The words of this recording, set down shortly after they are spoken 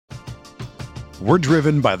We're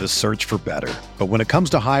driven by the search for better. But when it comes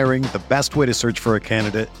to hiring, the best way to search for a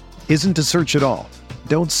candidate isn't to search at all.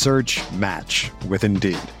 Don't search, match with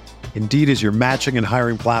Indeed. Indeed is your matching and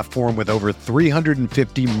hiring platform with over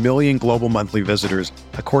 350 million global monthly visitors,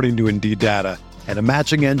 according to Indeed data, and a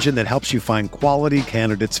matching engine that helps you find quality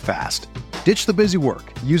candidates fast. Ditch the busy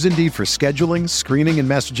work. Use Indeed for scheduling, screening, and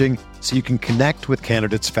messaging so you can connect with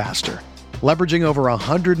candidates faster. Leveraging over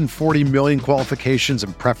 140 million qualifications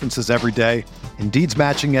and preferences every day, Indeed's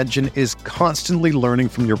matching engine is constantly learning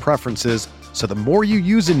from your preferences, so the more you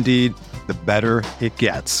use Indeed, the better it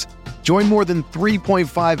gets. Join more than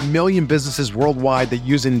 3.5 million businesses worldwide that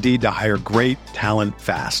use Indeed to hire great talent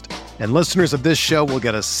fast. And listeners of this show will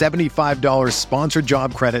get a $75 sponsored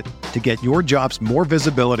job credit to get your jobs more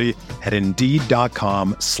visibility at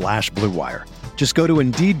Indeed.com/Blue Wire. Just go to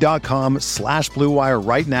Indeed.com/Blue Wire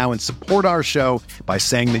right now and support our show by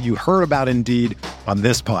saying that you heard about Indeed on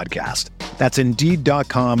this podcast. That's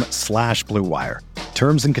Indeed.com/Blue Wire.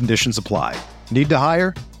 Terms and conditions apply. Need to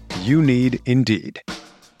hire? You need Indeed.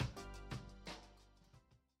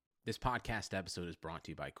 This podcast episode is brought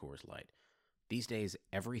to you by Coors Light. These days,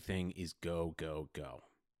 everything is go, go, go.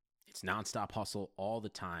 It's nonstop hustle all the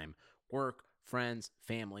time. Work, friends,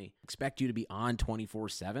 family, expect you to be on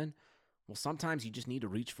 24/7. Well, sometimes you just need to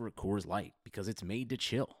reach for a Coors Light because it's made to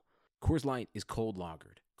chill. Coors Light is cold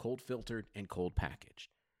lagered, cold filtered, and cold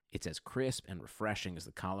packaged. It's as crisp and refreshing as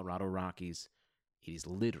the Colorado Rockies. It is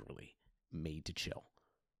literally made to chill.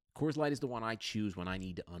 Coors Light is the one I choose when I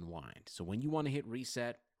need to unwind. So when you want to hit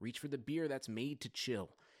reset, reach for the beer that's made to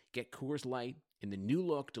chill. Get Coors Light in the new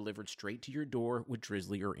look delivered straight to your door with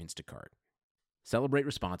Drizzly or Instacart. Celebrate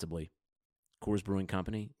responsibly. Coors Brewing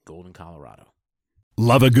Company, Golden, Colorado.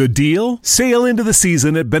 Love a good deal? Sail into the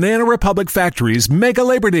season at Banana Republic Factory's Mega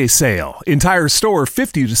Labor Day Sale. Entire store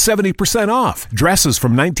 50 to 70% off. Dresses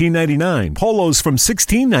from $19.99. Polos from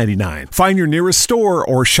 $16.99. Find your nearest store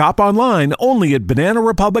or shop online only at Banana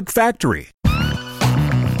Republic Factory.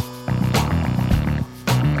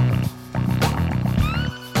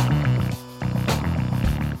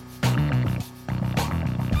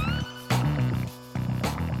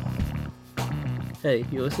 Hey,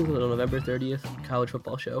 you're listening to the November 30th College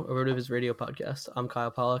Football Show, a RotoViz radio podcast. I'm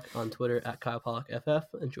Kyle Pollack on Twitter at Kyle Pollack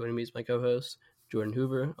FF, and joining me is my co-host, Jordan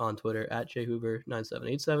Hoover, on Twitter at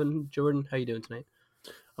jhoover9787. Jordan, how you doing tonight?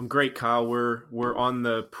 I'm great, Kyle. We're on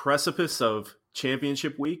the precipice of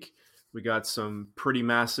championship week. We got some pretty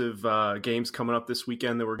massive games coming up this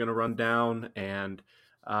weekend that we're going to run down, and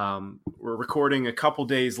we're recording a couple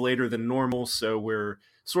days later than normal, so we're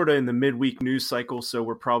sort of in the midweek news cycle, so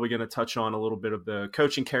we're probably going to touch on a little bit of the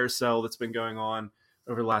coaching carousel that's been going on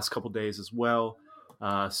over the last couple days as well.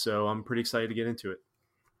 So I'm pretty excited to get into it.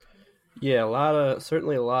 Yeah,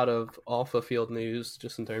 certainly a lot of off-the-field news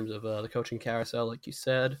just in terms of the coaching carousel, like you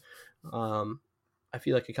said. I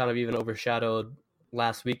feel like it kind of even overshadowed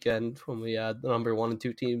last weekend when we had the number 1 and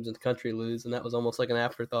 2 teams in the country lose, and that was almost like an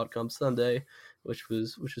afterthought come Sunday, which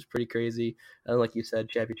was pretty crazy. And like you said,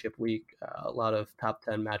 championship week, a lot of top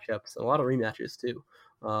 10 matchups and a lot of rematches too.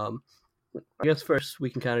 I guess first we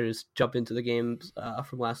can kind of just jump into the games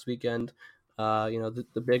from last weekend.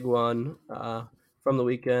 The big one from the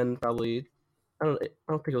weekend, probably I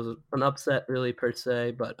don't think it was an upset really per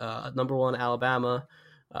se, but number 1 Alabama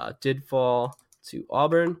did fall to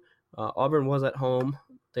Auburn. Auburn was at home.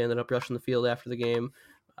 They ended up rushing the field after the game.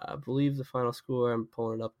 I believe the final score, I'm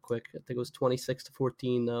pulling it up quick, I think it was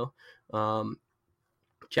 26-14 though.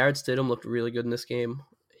 Jarrett Stidham looked really good in this game.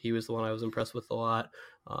 He was the one I was impressed with a lot.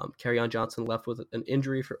 Kerryon Johnson left with an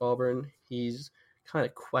injury for Auburn. He's kind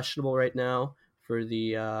of questionable right now for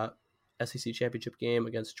the SEC championship game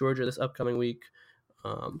against Georgia this upcoming week.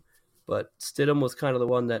 But Stidham was kind of the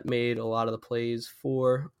one that made a lot of the plays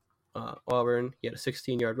for Auburn. He had a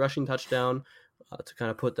 16-yard rushing touchdown to kind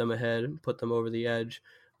of put them ahead and put them over the edge.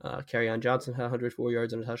 Kerryon Johnson had 104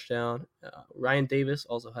 yards and a touchdown. Ryan Davis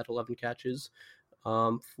also had 11 catches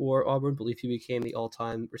for Auburn. I believe he became the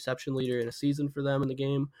all-time reception leader in a season for them in the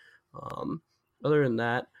game. Other than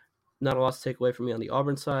that, not a lot to take away from me on the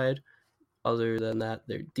Auburn side. Other than that,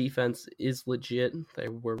 their defense is legit. They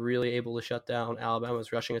were really able to shut down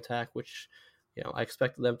Alabama's rushing attack, which I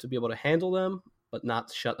expected them to be able to handle them, but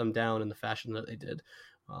not shut them down in the fashion that they did.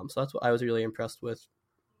 So that's what I was really impressed with.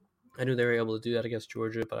 I knew they were able to do that against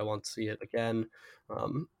Georgia, but I want to see it again.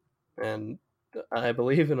 And I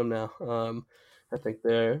believe in them now. I think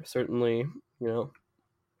they're certainly, I don't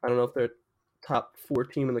know if they're top 4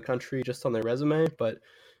 team in the country just on their resume, but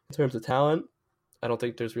in terms of talent, I don't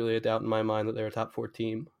think there's really a doubt in my mind that they're a top 4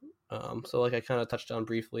 team. So like I kind of touched on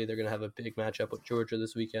briefly, they're going to have a big matchup with Georgia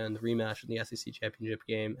this weekend, rematch in the SEC championship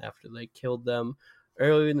game after they killed them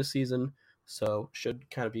earlier in the season. So should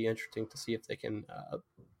kind of be interesting to see if they can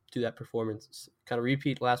do that performance, kind of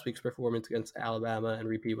repeat last week's performance against Alabama and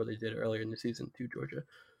repeat what they did earlier in the season to Georgia.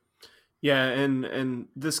 Yeah, and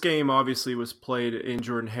this game obviously was played in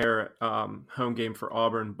Jordan-Hare, home game for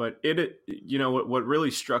Auburn. But what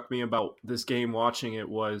really struck me about this game, watching it,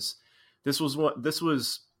 was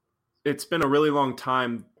it's been a really long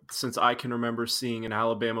time since I can remember seeing an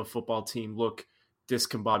Alabama football team look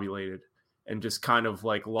discombobulated and just kind of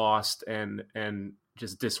like lost and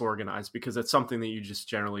just disorganized, because that's something that you just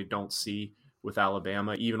generally don't see with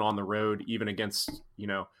Alabama, even on the road, even against,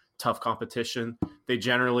 tough competition. They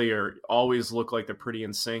generally always look like they're pretty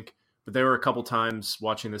in sync. But there were a couple times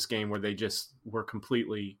watching this game where they just were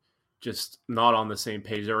completely just not on the same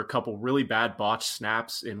page. There were a couple really bad botched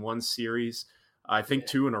snaps in one series, I think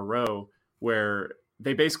 2 in a row, where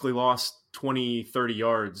they basically lost 20, 30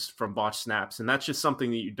 yards from botched snaps. And that's just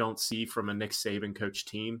something that you don't see from a Nick Saban coach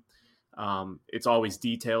team. It's always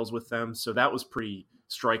details with them. So that was pretty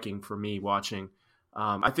striking for me watching.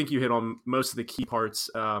 I think you hit on most of the key parts,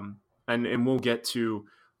 and we'll get to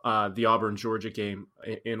the Auburn-Georgia game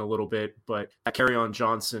in a little bit. But that Kerryon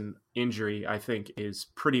Johnson injury, I think, is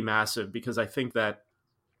pretty massive, because I think that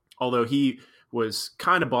although he was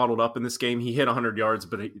kind of bottled up in this game, he hit 100 yards,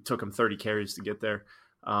 but it took him 30 carries to get there.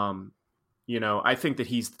 I think that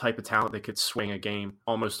he's the type of talent that could swing a game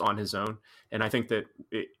almost on his own. And I think that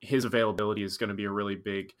his availability is going to be a really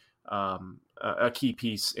big a key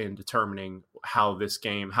piece in determining how the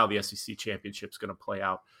SEC championship is going to play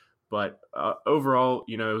out. But overall,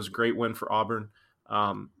 it was a great win for Auburn.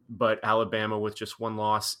 But Alabama, with just one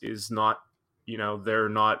loss, is not, they're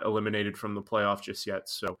not eliminated from the playoff just yet.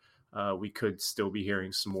 So we could still be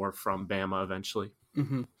hearing some more from Bama eventually.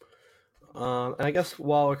 Mm-hmm. And I guess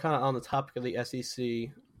while we're kind of on the topic of the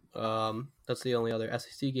SEC, that's the only other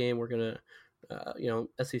SEC game we're going to,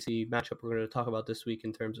 SEC matchup we're going to talk about this week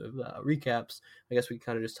in terms of recaps. I guess we can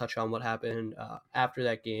kind of just touch on what happened after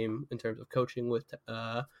that game in terms of coaching with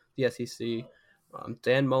the SEC.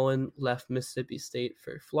 Dan Mullen left Mississippi State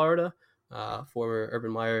for Florida. Former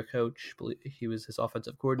Urban Meyer coach, he was his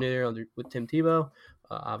offensive coordinator with Tim Tebow.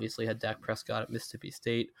 Obviously had Dak Prescott at Mississippi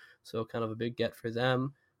State, so kind of a big get for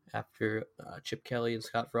them after Chip Kelly and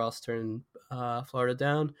Scott Frost turned Florida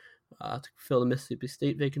down to fill the Mississippi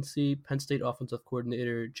State vacancy. Penn State offensive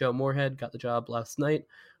coordinator Joe Moorhead got the job last night.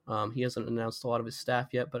 He hasn't announced a lot of his staff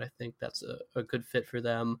yet, but I think that's a good fit for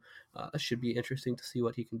them. It should be interesting to see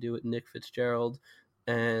what he can do with Nick Fitzgerald.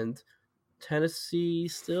 And Tennessee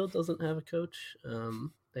still doesn't have a coach.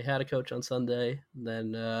 They had a coach on Sunday,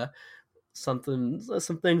 then some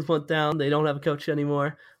things went down. They don't have a coach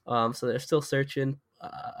anymore, so they're still searching.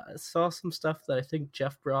 I saw some stuff that I think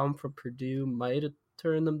Jeff Brom from Purdue might have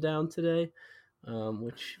turned them down today,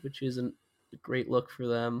 which isn't a great look for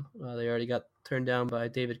them. They already got turned down by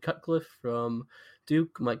David Cutcliffe from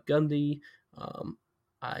Duke, Mike Gundy.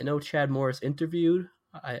 I know Chad Morris interviewed.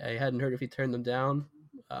 I hadn't heard if he turned them down.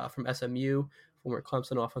 From SMU, former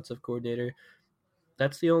Clemson offensive coordinator.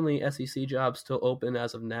 That's the only SEC job still open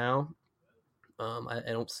as of now. I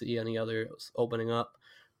don't see any others opening up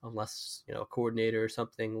unless a coordinator or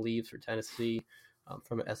something leaves for Tennessee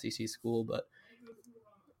from an SEC school. But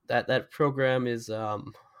that program is a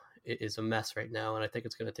mess right now, and I think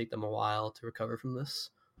it's going to take them a while to recover from this.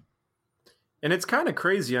 And it's kind of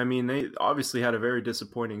crazy. I mean, they obviously had a very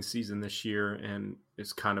disappointing season this year, and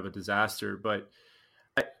it's kind of a disaster. But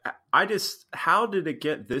I just, how did it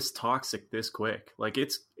get this toxic this quick? Like,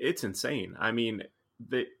 it's insane. I mean,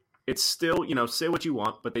 it's still, say what you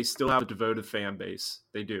want, but they still have a devoted fan base.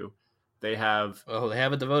 They do. They have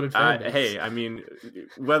a devoted fan base. Hey, I mean,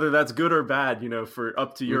 whether that's good or bad, for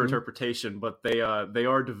up to your interpretation, but they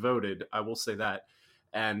are devoted. I will say that.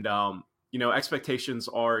 And, expectations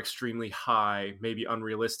are extremely high, maybe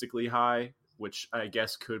unrealistically high, which I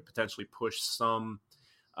guess could potentially push some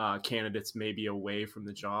candidates maybe away from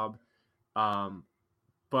the job.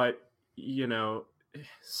 But,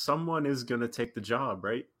 someone is going to take the job,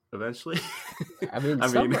 right? Eventually. I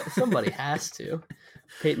mean, somebody has to.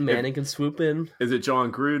 Peyton Manning can swoop in. Is it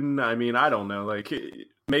John Gruden? I mean, I don't know. Like,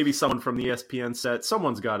 maybe someone from the ESPN set.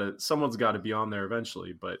 Someone's got to be on there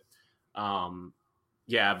eventually. But,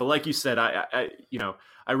 yeah. But like you said, I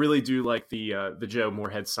really do like the Joe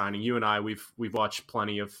Moorhead signing. You and I, we've watched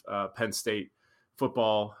plenty of Penn State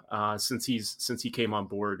football since he came on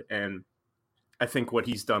board, and I think what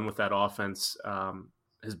he's done with that offense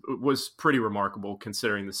was pretty remarkable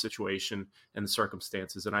considering the situation and the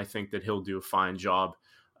circumstances. And I think that he'll do a fine job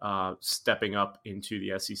stepping up into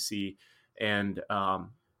the SEC. And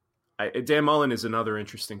Dan Mullen is another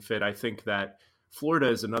interesting fit. I think that Florida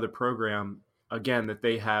is another program, again, that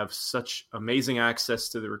they have such amazing access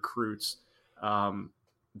to the recruits,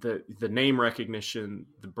 the name recognition,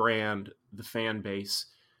 the brand, the fan base.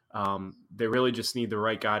 They really just need the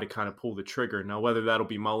right guy to kind of pull the trigger. Now, whether that'll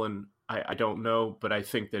be Mullen, I don't know, but I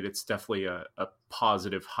think that it's definitely a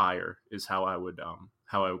positive hire is how I would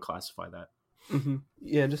classify that. Mm-hmm.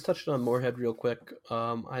 Yeah, just touching on Moorhead real quick.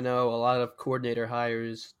 I know a lot of coordinator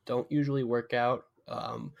hires don't usually work out.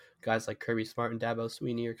 Guys like Kirby Smart and Dabo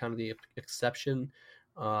Swinney are kind of the exception.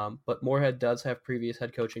 But Moorhead does have previous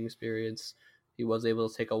head coaching experience. He was able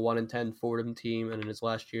to take a 1-10 Fordham team, and in his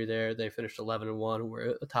last year there, they finished 11-1,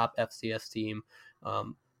 were a top FCS team.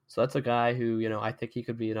 So that's a guy who, I think he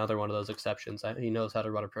could be another one of those exceptions. He knows how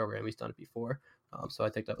to run a program. He's done it before. So I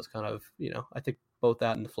think that was kind of, I think both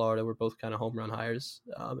that and Florida were both kind of home run hires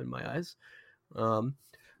in my eyes.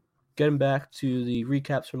 Getting back to the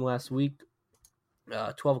recaps from last week,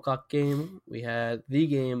 12 o'clock game. We had the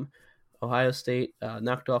game. Ohio State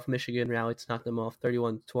knocked off Michigan, rallied to knock them off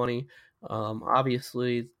 31-20.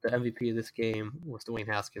 Obviously, the MVP of this game was Dwayne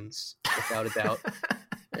Haskins, without a doubt.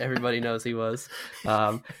 Everybody knows he was.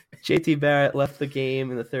 JT Barrett left the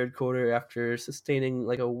game in the third quarter after sustaining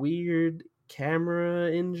like a weird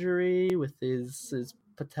camera injury with his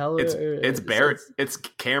patella. It's Barrett. It's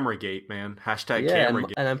Cameragate, man. Hashtag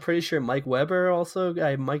Cameragate. And I'm pretty sure Mike Weber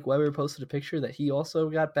posted a picture that he also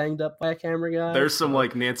got banged up by a camera guy. There's some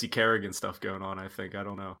like Nancy Kerrigan stuff going on, I think. I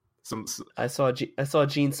don't know. I saw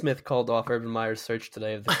Gene Smith called off Urban Meyer's search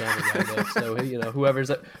today of the camera guy. Though. So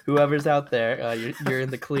whoever's out there, you're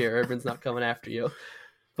in the clear. Urban's not coming after you.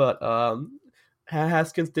 But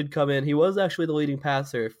Haskins did come in. He was actually the leading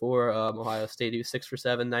passer for Ohio State. He was 6 for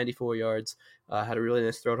 7, 94 yards. Had a really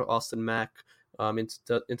nice throw to Austin Mack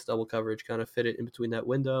into double coverage, kind of fit it in between that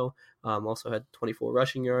window. Also had 24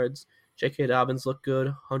 rushing yards. J.K. Dobbins looked good,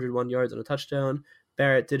 101 yards and a touchdown.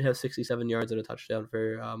 Barrett did have 67 yards and a touchdown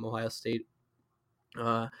for Ohio State.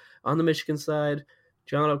 On the Michigan side,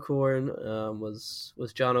 John O'Korn was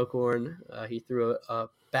John O'Korn. He threw a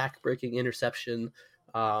back-breaking interception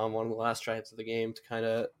on one of the last drives of the game to kind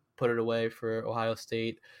of put it away for Ohio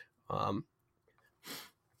State.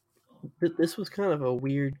 This was kind of a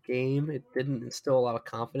weird game. It didn't instill a lot of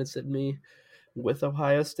confidence in me with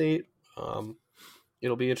Ohio State.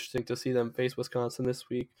 It'll be interesting to see them face Wisconsin this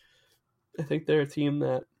week. I think they're a team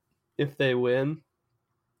that, if they win,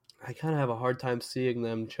 I kind of have a hard time seeing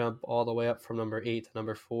them jump all the way up from number 8 to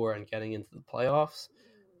number 4 and getting into the playoffs.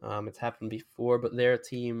 It's happened before, but they're a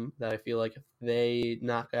team that I feel like if they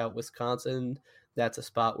knock out Wisconsin, that's a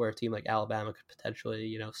spot where a team like Alabama could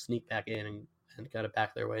potentially, sneak back in and kind of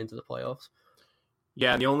back their way into the playoffs.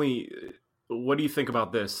 Yeah, and what do you think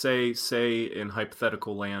about this? Say in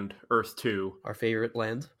hypothetical land, Earth 2, our favorite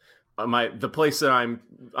land. The place that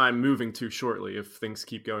I'm moving to shortly if things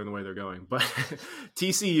keep going the way they're going. But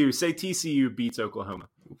TCU beats Oklahoma,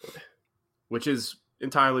 which is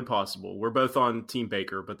entirely possible. We're both on Team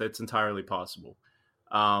Baker, but that's entirely possible.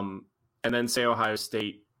 And then say Ohio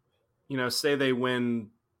State, say they win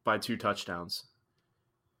by 2 touchdowns.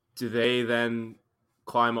 Do they then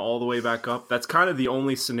climb all the way back up? That's kind of the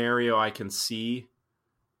only scenario I can see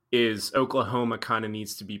is Oklahoma kind of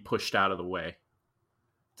needs to be pushed out of the way.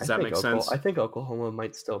 Does that make sense? I think Oklahoma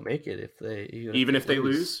might still make it if they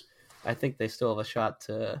lose. I think they still have a shot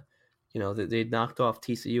to, they knocked off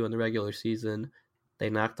TCU in the regular season. They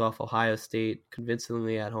knocked off Ohio State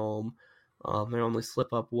convincingly at home. Their only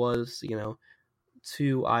slip up was,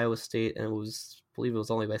 to Iowa State, and I believe it was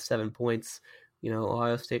only by 7 points.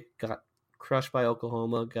 Ohio State got crushed by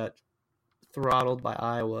Oklahoma, got throttled by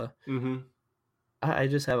Iowa. Mm-hmm. I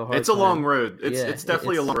just have a hard time. It's a long road. It's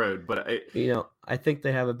definitely a long road, but I think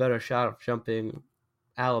they have a better shot of jumping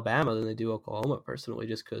Alabama than they do Oklahoma personally,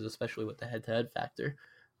 just because, especially with the head-to-head factor.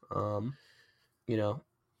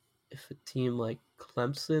 If a team like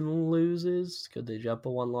Clemson loses, could they jump a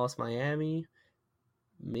 1-loss Miami?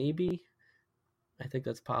 Maybe. I think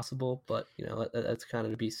that's possible, but that's kind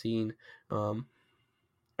of to be seen.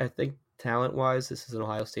 I think talent-wise, this is an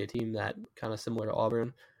Ohio State team that kind of similar to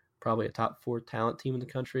Auburn. Probably a top 4 talent team in the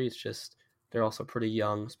country. It's just they're also pretty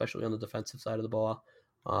young, especially on the defensive side of the ball.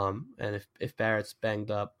 And if Barrett's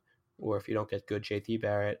banged up, or if you don't get good JT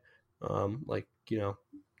Barrett, like you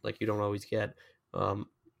don't always get,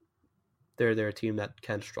 they're a team that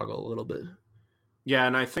can struggle a little bit. Yeah,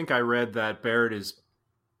 and I think I read that Barrett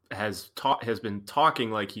has been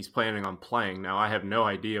talking like he's planning on playing. Now I have no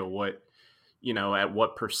idea at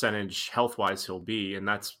what percentage health-wise he'll be, and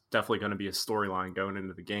that's definitely going to be a storyline going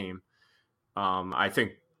into the game. I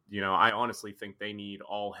think I honestly think they need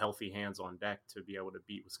all healthy hands on deck to be able to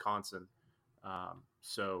beat Wisconsin.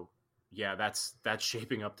 So yeah, that's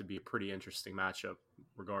shaping up to be a pretty interesting matchup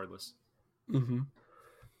regardless. Mm-hmm.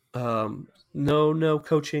 No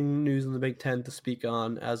coaching news in the Big Ten to speak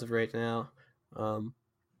on as of right now.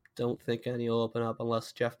 Don't think any will open up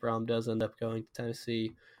unless Jeff Brom does end up going to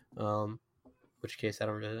Tennessee. Which case I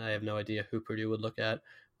have no idea who Purdue would look at.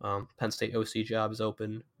 Penn State OC job is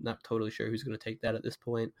open. Not totally sure who's going to take that at this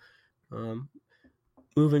point.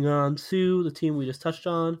 Moving on to the team we just touched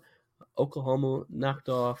on, Oklahoma knocked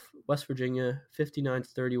off West Virginia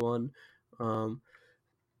 59-31.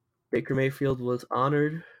 Baker Mayfield was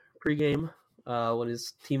honored pregame when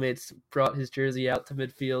his teammates brought his jersey out to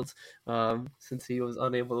midfield since he was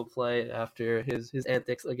unable to play after his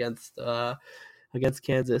antics against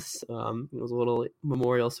Kansas. It was a little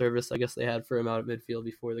memorial service I guess they had for him out at midfield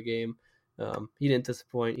before the game. He didn't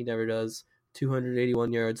disappoint. He never does.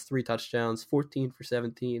 281 yards, 3 touchdowns, 14 for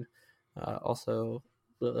 17. Also,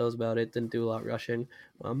 that was about it. Didn't do a lot rushing.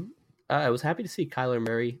 I was happy to see Kyler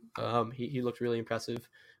Murray. He looked really impressive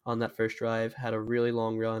on that first drive. Had a really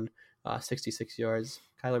long run, 66 yards.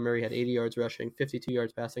 Kyler Murray had 80 yards rushing, 52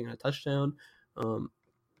 yards passing, and a touchdown.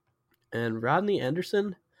 And Rodney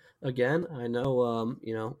Anderson, again, I know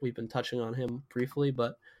we've been touching on him briefly,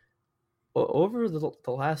 but over the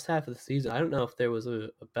last half of the season, I don't know if there was a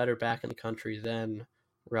better back in the country than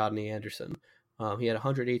Rodney Anderson. He had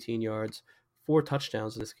 118 yards, 4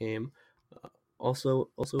 touchdowns in this game. Also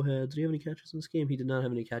had, did he have any catches in this game? He did not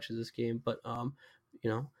have any catches this game, but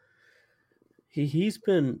he's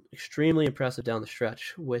been extremely impressive down the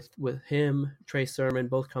stretch with him, Trey Sermon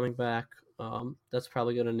both coming back. That's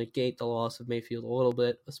probably going to negate the loss of Mayfield a little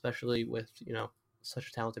bit, especially with such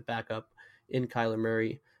a talented backup in Kyler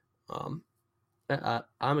Murray.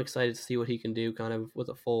 I'm excited to see what he can do kind of with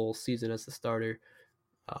a full season as the starter.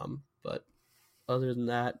 But other than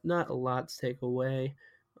that, not a lot to take away.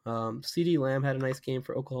 CeeDee Lamb had a nice game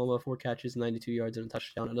for Oklahoma, 4 catches, 92 yards, and a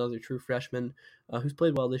touchdown. Another true freshman who's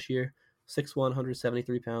played well this year, 6'1",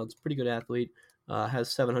 173 pounds, pretty good athlete,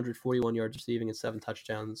 has 741 yards receiving and 7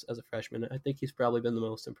 touchdowns as a freshman. I think he's probably been the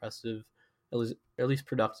most impressive, at least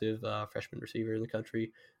productive freshman receiver in the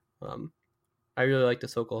country. I really like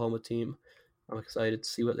this Oklahoma team. I'm excited to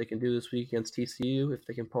see what they can do this week against TCU, if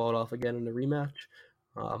they can pull it off again in the rematch.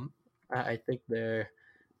 I think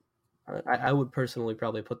I would personally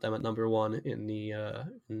probably put them at number 1 in the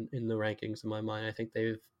in the rankings in my mind. I think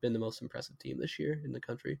they've been the most impressive team this year in the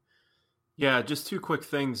country. Yeah, just 2 quick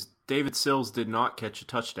things. David Sills did not catch a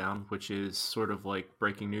touchdown, which is sort of like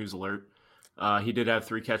breaking news alert. He did have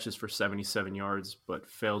 3 catches for 77 yards, but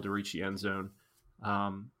failed to reach the end zone.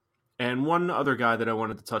 And one other guy that I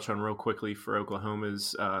wanted to touch on real quickly for Oklahoma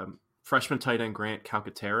is freshman tight end Grant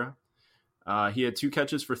Calcaterra. He had 2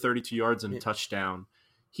 catches for 32 yards and a touchdown.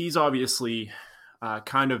 He's obviously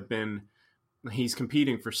he's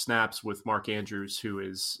competing for snaps with Mark Andrews, who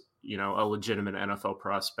is, a legitimate NFL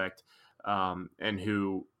prospect, and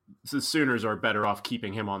who the Sooners are better off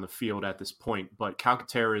keeping him on the field at this point. But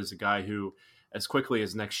Calcaterra is a guy who, as quickly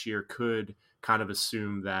as next year, could kind of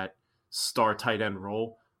assume that star tight end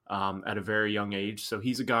role at a very young age. So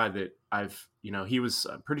he's a guy that I'm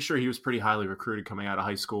pretty sure he was pretty highly recruited coming out of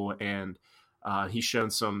high school, and he's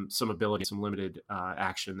shown some ability, some limited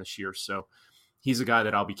action this year. So he's a guy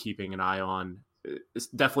that I'll be keeping an eye on. It's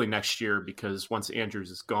definitely next year, because once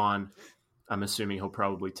Andrews is gone, I'm assuming he'll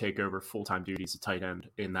probably take over full-time duties at tight end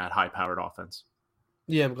in that high-powered offense.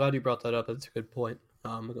 Yeah, I'm glad you brought that up. That's a good point.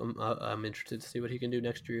 I'm interested to see what he can do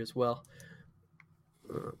next year as well.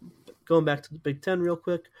 Going back to the Big Ten real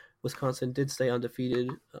quick, Wisconsin did stay undefeated.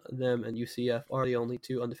 Them and UCF are the only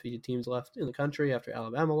 2 undefeated teams left in the country after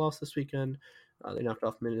Alabama lost this weekend. They knocked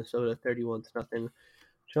off Minnesota 31-0.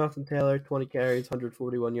 Jonathan Taylor, 20 carries,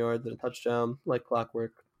 141 yards, and a touchdown, like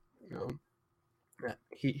clockwork.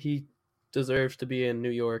 He deserves to be in New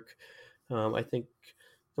York. I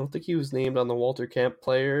don't think he was named on the Walter Camp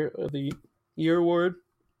Player of the Year award,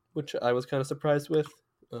 which I was kind of surprised with.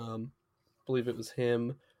 Believe it was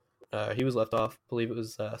him. He was left off. Believe it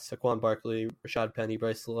was Saquon Barkley, Rashad Penny,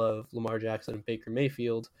 Bryce Love, Lamar Jackson, and Baker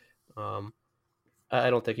Mayfield. I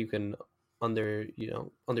don't think you can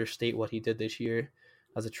understate what he did this year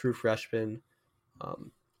as a true freshman,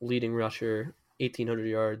 leading rusher, 1,800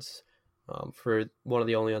 yards for one of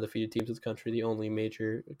the only undefeated teams in the country, the only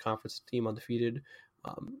major conference team undefeated.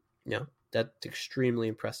 That's extremely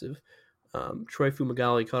impressive. Troy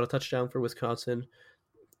Fumagalli caught a touchdown for Wisconsin.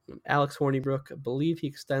 Alex Hornibrook, I believe he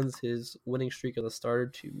extends his winning streak as a starter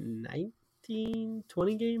to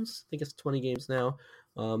 20 games. I think it's 20 games now.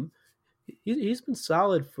 he's been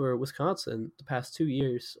solid for Wisconsin the past 2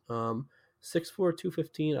 years. 6'4",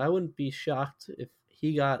 215. I wouldn't be shocked if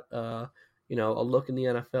he got a look in the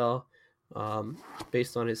NFL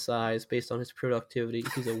based on his size, based on his productivity.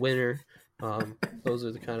 He's a winner. Those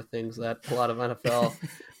are the kind of things that a lot of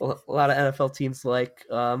NFL teams like.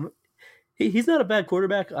 He's not a bad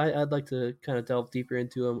quarterback. I'd like to kind of delve deeper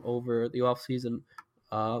into him over the offseason.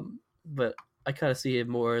 But I kind of see him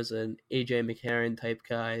more as an AJ McCarron type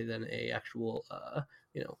guy than a actual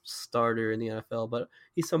starter in the NFL. But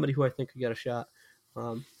he's somebody who I think could get a shot.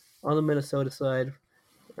 On the Minnesota side,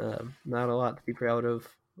 not a lot to be proud of.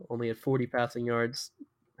 Only at 40 passing yards,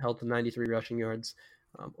 held to 93 rushing yards.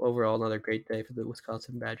 Overall, another great day for the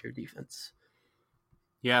Wisconsin Badger defense.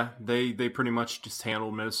 Yeah, they pretty much just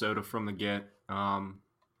handled Minnesota from the get.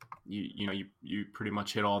 You pretty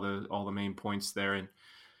much hit all the main points there. And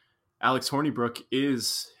Alex Hornibrook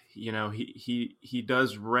is, he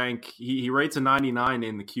does rank. He rates a 99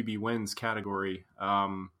 in the QB wins category,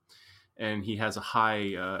 and he has a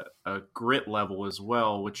high grit level as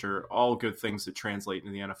well, which are all good things that translate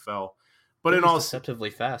into the NFL. But in all deceptively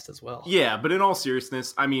fast as well. Yeah, but in all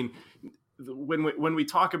seriousness, I mean, when we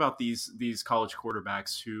talk about these college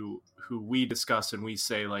quarterbacks who we discuss and we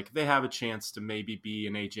say like they have a chance to maybe be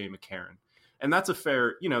an AJ McCarron, and that's a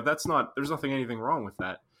fair, there's anything wrong with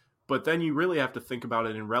that. But then you really have to think about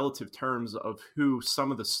it in relative terms of who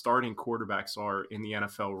some of the starting quarterbacks are in the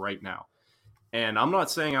NFL right now. And I'm not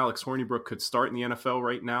saying Alex Hornibrook could start in the NFL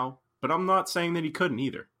right now, but I'm not saying that he couldn't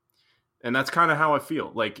either. And that's kind of how I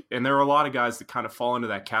feel. Like, and there are a lot of guys that kind of fall into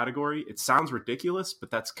that category. It sounds ridiculous,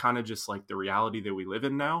 but that's kind of just like the reality that we live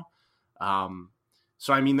in now.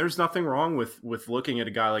 So, I mean, there's nothing wrong with looking at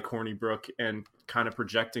a guy like Hornibrook and kind of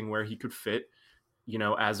projecting where he could fit,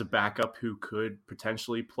 as a backup who could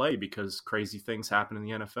potentially play, because crazy things happen in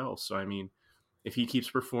the NFL. So, I mean, if he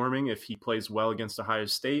keeps performing, if he plays well against Ohio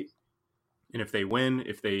State, and if they win,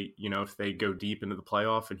 if they go deep into the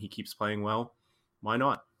playoff and he keeps playing well, why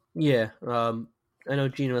not? Yeah, I know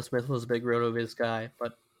Geno Smith was a big RotoViz guy,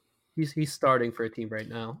 but he's starting for a team right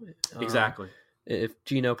now. Exactly. If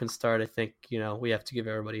Geno can start, I think we have to give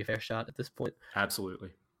everybody a fair shot at this point. Absolutely.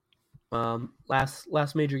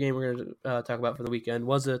 Last major game we're going to talk about for the weekend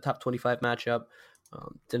was a top 25 matchup.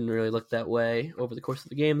 Didn't really look that way over the course of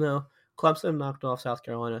the game, though. Clemson knocked off South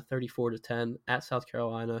Carolina 34-10 at South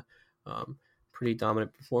Carolina. Pretty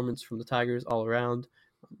dominant performance from the Tigers all around.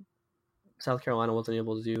 South Carolina wasn't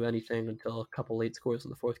able to do anything until a couple late scores in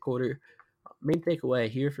the fourth quarter. Main takeaway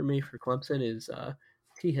here for me for Clemson is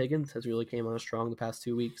T. Higgins has really came on strong the past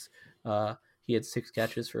 2 weeks. He had 6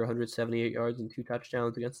 catches for 178 yards and 2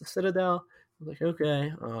 touchdowns against the Citadel. I was like,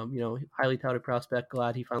 okay, highly touted prospect.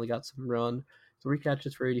 Glad he finally got some run. 3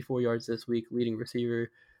 catches for 84 yards this week, leading receiver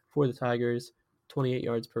for the Tigers, 28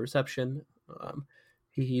 yards per reception.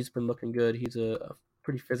 He's been looking good. He's a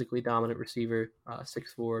pretty physically dominant receiver,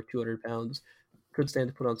 6'4", 200 pounds. Could stand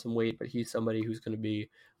to put on some weight, but he's somebody who's going to be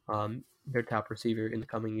their top receiver in the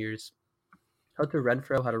coming years. Hunter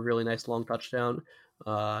Renfrow had a really nice long touchdown.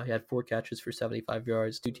 He had 4 catches for 75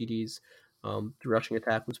 yards, 2 TDs. The rushing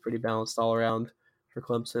attack was pretty balanced all around for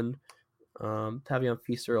Clemson. Tavion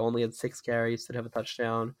Feaster only had 6 carries to have a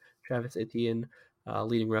touchdown. Travis Etienne,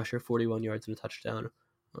 leading rusher, 41 yards and a touchdown.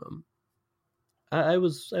 I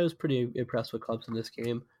was pretty impressed with Clemson this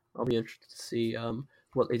game. I'll be interested to see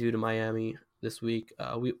what they do to Miami this week.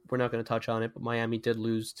 We're not going to touch on it, but Miami did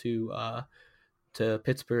lose to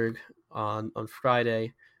Pittsburgh on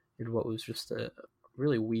Friday in what was just a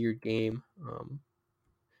really weird game.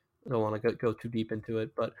 I don't want to go too deep into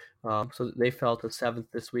it, but so they fell to 7th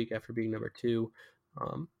this week after being number 2.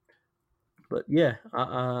 But yeah,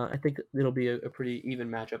 I think it'll be a pretty even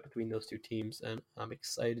matchup between those two teams, and I'm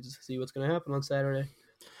excited to see what's going to happen on Saturday.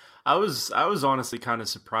 I was honestly kind of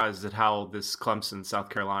surprised at how this Clemson South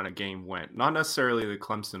Carolina game went. Not necessarily that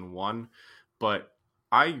Clemson won, but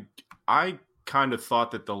I kind of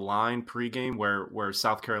thought that the line pregame where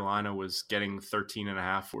South Carolina was getting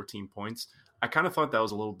 13.5, 14 points, I kind of thought that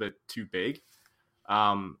was a little bit too big.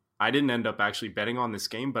 I didn't end up actually betting on this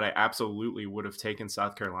game, but I absolutely would have taken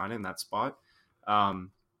South Carolina in that spot.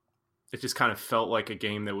 It just kind of felt like a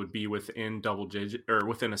game that would be within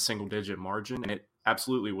within a single digit margin, and it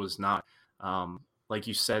absolutely was not. Like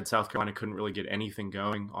you said, South Carolina couldn't really get anything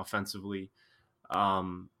going offensively.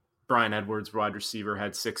 Brian Edwards, wide receiver,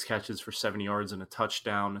 had 6 catches for 70 yards and a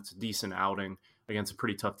touchdown. It's a decent outing against a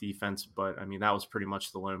pretty tough defense, but I mean, that was pretty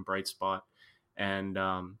much the lone bright spot. And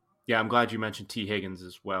yeah, I'm glad you mentioned T. Higgins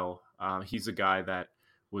as well. He's a guy that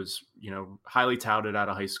was, highly touted out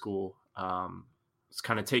of high school. It's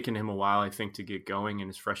kind of taken him a while, I think, to get going in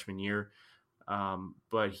his freshman year.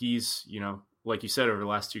 But he's, like you said, over the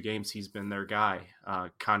last 2 games, he's been their guy,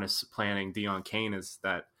 kind of supplanting Deion Kane as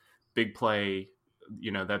that big play,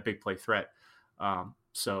 that big play threat.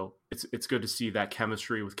 So it's good to see that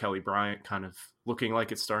chemistry with Kelly Bryant kind of looking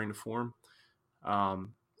like it's starting to form.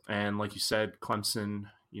 And like you said, Clemson,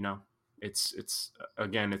 it's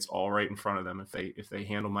again, it's all right in front of them. If they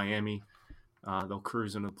handle Miami, they'll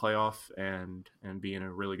cruise into the playoff and be in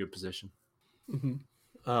a really good position. Mm-hmm.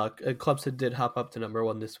 Clemson did hop up to number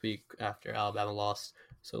 1 this week after Alabama lost.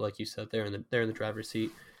 So, like you said, they're in the driver's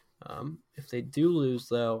seat. If they do lose,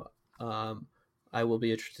 though, I will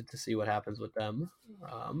be interested to see what happens with them.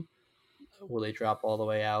 Will they drop all the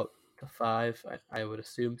way out to 5? I would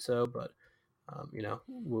assume so, but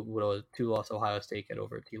will a 2-loss Ohio State get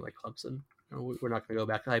over a team like Clemson? We're not going to go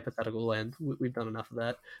back to hypothetical land. We've done enough of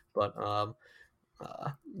that. But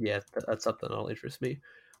that's something that'll interest me.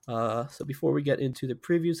 So before we get into the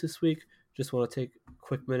previews this week, just want to take a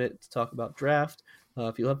quick minute to talk about Draft.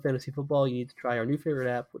 If you love fantasy football, you need to try our new favorite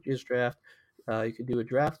app, which is Draft. You can do a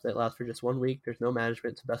draft that lasts for just 1 week. There's no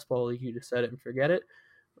management. It's a best ball league. You just set it and forget it.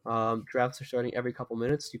 Drafts are starting every couple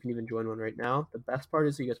minutes. You can even join one right now. The best part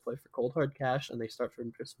is you get to play for cold hard cash, and they start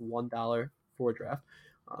from just $1 for a draft.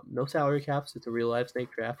 No salary caps. It's a real life snake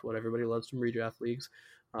draft, what everybody loves from redraft leagues.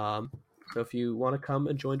 So if you want to come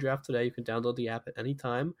and join Draft today, you can download the app at any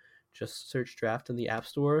time. Just search Draft in the App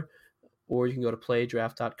Store, or you can go to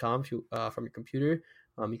playdraft.com from your computer.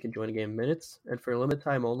 You can join a game in minutes. And for a limited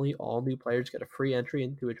time only, all new players get a free entry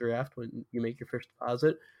into a draft when you make your first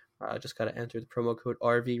deposit. Just got to enter the promo code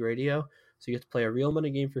RVRadio. So you get to play a real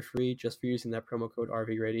money game for free just for using that promo code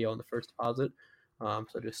RVRadio on the first deposit.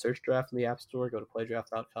 So just search Draft in the App Store, go to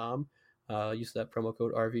playdraft.com, use that promo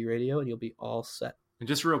code RVRadio, and you'll be all set. And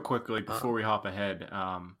just real quickly, before we hop ahead,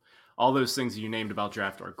 all those things you named about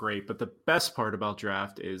Draft are great, but the best part about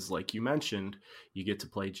Draft is, like you mentioned, you get to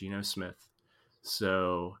play Geno Smith.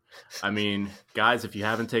 So, I mean, guys, if you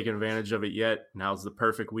haven't taken advantage of it yet, now's the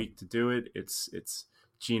perfect week to do it. It's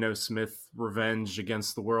Geno Smith revenge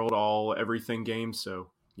against the world, everything game. So,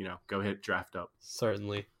 go hit Draft up.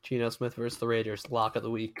 Certainly. Geno Smith versus the Raiders, lock of the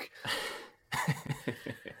week.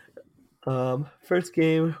 First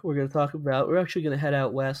game we're going to talk about, we're actually going to head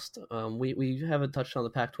out west. We haven't touched on the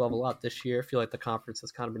Pac-12 a lot this year. I feel like the conference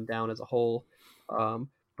has kind of been down as a whole.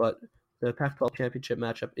 But the Pac-12 championship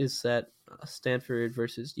matchup is set. Stanford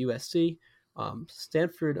versus USC.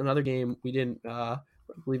 Stanford, another game we didn't, I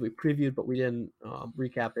believe we previewed, but we didn't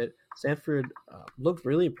recap it. Stanford looked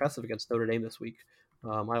really impressive against Notre Dame this week.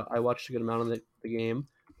 I watched a good amount of the game.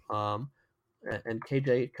 And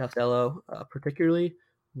KJ Costello particularly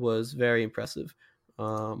was very impressive.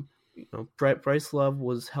 Bryce Love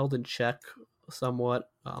was held in check somewhat.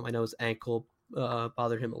 I know his ankle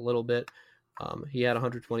bothered him a little bit. He had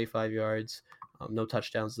 125 yards, no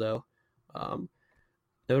touchdowns though.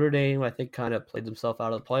 Notre Dame, I think, kind of played themselves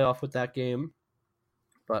out of the playoff with that game.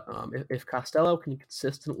 But if Costello can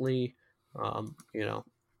consistently,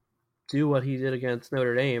 do what he did against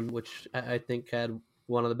Notre Dame, which I think had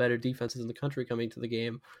one of the better defenses in the country coming to the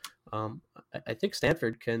game, I think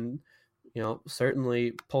Stanford can,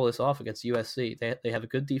 certainly pull this off against USC. They have a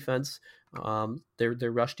good defense.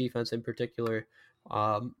 Their rush defense in particular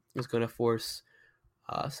is going to force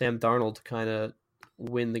Sam Darnold to kind of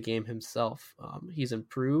win the game himself. He's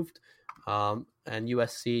improved, and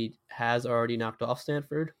USC has already knocked off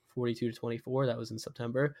Stanford 42-24. That was in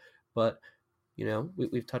September, but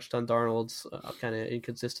we've touched on Darnold's kind of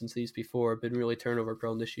inconsistencies before. Been really turnover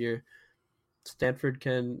prone this year. Stanford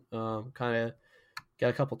can kind of get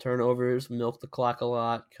a couple turnovers, milk the clock a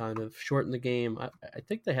lot, kind of shorten the game. I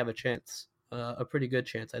think they have a chance, a pretty good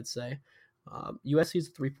chance, I'd say. USC is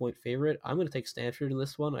a 3-point favorite. I'm going to take Stanford in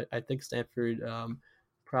this one. I think Stanford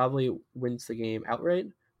probably wins the game outright.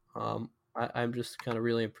 I'm just kind of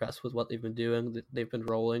really impressed with what they've been doing. They've been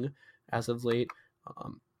rolling as of late.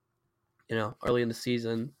 Early in the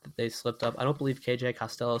season, they slipped up. I don't believe KJ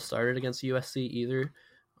Costello started against USC either.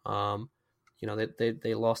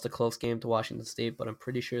 They lost a close game to Washington State, but I'm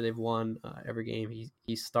pretty sure they've won every game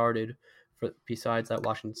he started for besides that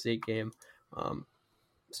Washington State game.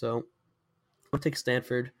 So I'll take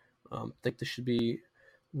Stanford. I think this should be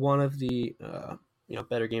one of the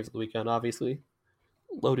better games of the weekend. Obviously,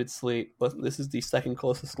 loaded slate, but this is the second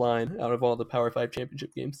closest line out of all the Power 5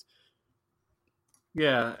 championship games.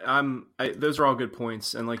 Yeah, those are all good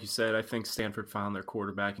points. And like you said, I think Stanford found their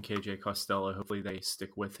quarterback in KJ Costello. Hopefully they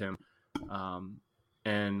stick with him.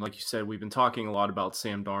 And like you said, we've been talking a lot about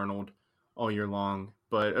Sam Darnold all year long.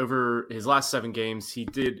 but over his last 7 games,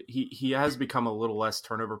 he has become a little less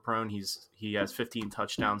turnover prone. He has 15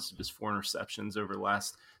 touchdowns to just 4 interceptions over the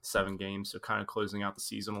last 7 games, so kind of closing out the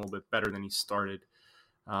season a little bit better than he started.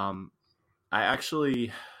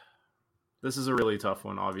 This is a really tough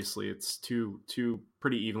one. Obviously, it's two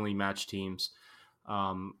pretty evenly matched teams,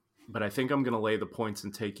 but I think I'm going to lay the points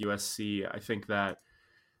and take USC. I think that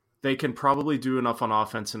they can probably do enough on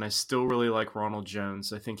offense, and I still really like Ronald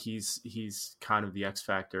Jones. I think he's kind of the X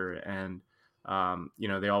factor, and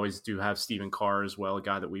they always do have Stephen Carr as well, a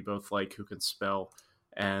guy that we both like who can spell.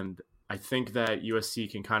 And I think that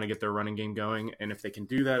USC can kind of get their running game going, and if they can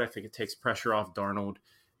do that, I think it takes pressure off Darnold,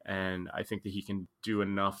 and I think that he can do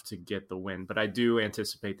enough to get the win. But I do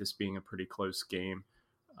anticipate this being a pretty close game.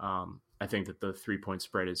 I think that the 3-point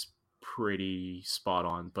spread is pretty spot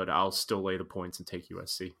on, but I'll still lay the points and take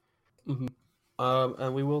USC. Mm-hmm.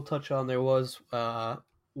 And we will touch on, there was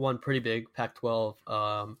one pretty big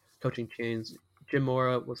Pac-12 coaching change. Jim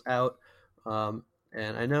Mora was out.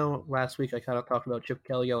 And I know last week I kind of talked about Chip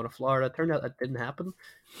Kelly going to Florida. It turned out that didn't happen.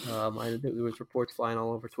 I think there was reports flying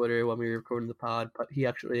all over Twitter when we were recording the pod, but he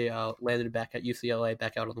actually landed back at UCLA,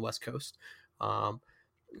 back out on the West Coast. And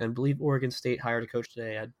I believe Oregon State hired a coach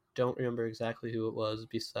today. I don't remember exactly who it was.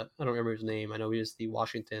 I don't remember his name. I know he was the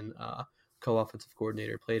Washington co-offensive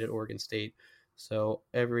coordinator, played at Oregon State. So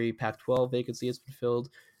every Pac-12 vacancy has been filled.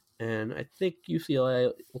 And I think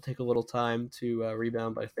UCLA will take a little time to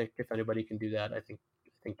rebound, but I think if anybody can do that, I think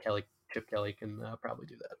Chip Kelly can probably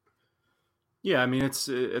do that. Yeah, I mean, it's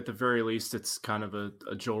at the very least, it's kind of a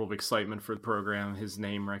jolt of excitement for the program, his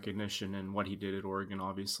name recognition and what he did at Oregon,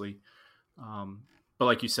 obviously. But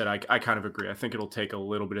like you said, I kind of agree. I think it'll take a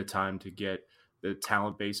little bit of time to get the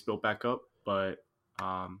talent base built back up, but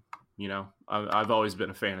I've always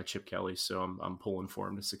been a fan of Chip Kelly, so I'm pulling for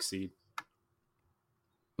him to succeed.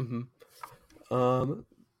 Mm-hmm.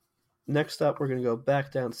 Next up, we're going to go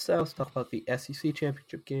back down south, talk about the SEC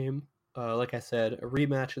championship game. Like I said, a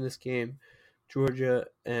rematch in this game, Georgia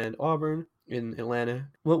and Auburn in Atlanta.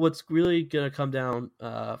 What's really going to come down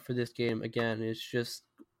for this game, again, is just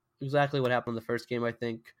exactly what happened in the first game, I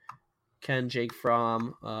think. Can Jake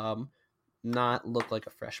Fromm not look like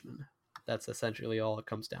a freshman? That's essentially all it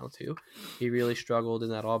comes down to. He really struggled in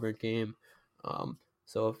that Auburn game.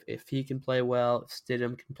 So if he can play well, if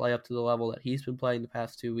Stidham can play up to the level that he's been playing the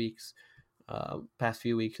past few weeks, I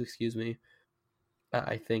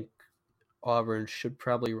think Auburn should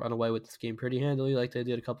probably run away with this game pretty handily like they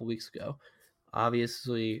did a couple weeks ago.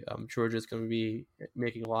 Obviously, Georgia's going to be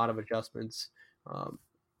making a lot of adjustments.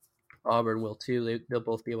 Auburn will too. They'll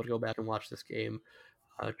both be able to go back and watch this game.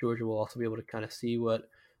 Georgia will also be able to kind of see what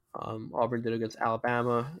Auburn did against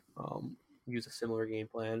Alabama, use a similar game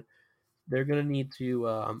plan. They're going to need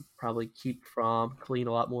to probably keep Fromm clean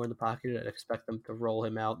a lot more in the pocket. I'd expect them to roll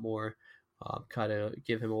him out more, kind of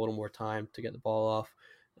give him a little more time to get the ball off.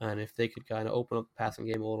 And if they could kind of open up the passing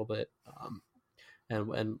game a little bit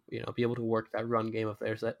and be able to work that run game of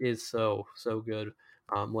theirs that is so good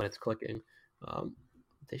when it's clicking,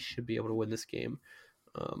 they should be able to win this game.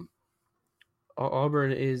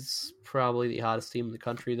 Auburn is probably the hottest team in the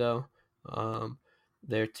country, though.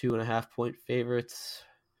 They're 2.5-point favorites.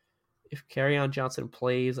 If Kerryon Johnson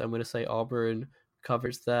plays, I'm going to say Auburn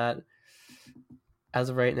covers that. As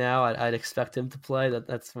of right now, I'd expect him to play.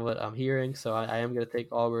 That's what I'm hearing. So I am going to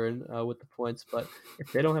take Auburn with the points. But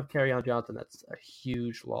if they don't have Kerryon Johnson, that's a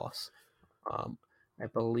huge loss. I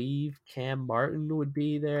believe Cam Martin would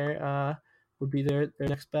be their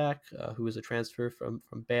next back, who was a transfer from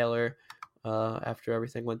Baylor after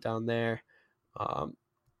everything went down there.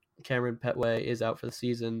 Cameron Petway is out for the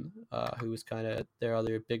season, who was kind of their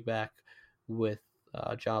other big back with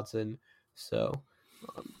Johnson. So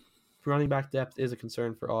running back depth is a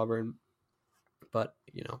concern for Auburn. But,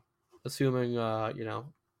 assuming,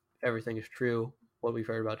 everything is true, what we've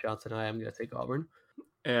heard about Johnson, I am going to take Auburn.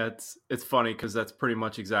 Yeah, it's funny because that's pretty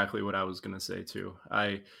much exactly what I was going to say, too.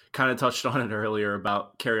 I kind of touched on it earlier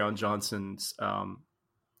about Kerryon Johnson's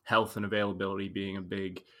health and availability being a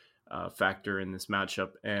big factor in this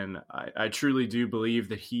matchup. And I truly do believe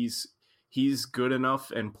that he's good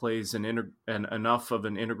enough and plays enough of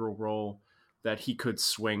an integral role that he could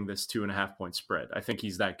swing this 2.5-point spread. I think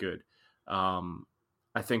he's that good.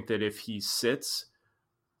 I think that if he sits,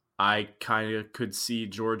 I kind of could see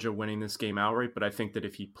Georgia winning this game outright, but I think that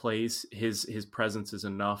if he plays, his presence is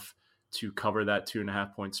enough to cover that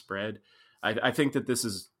 2.5-point spread. I think that this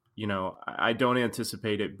is, I don't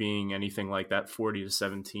anticipate it being anything like that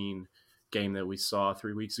 40-17 game that we saw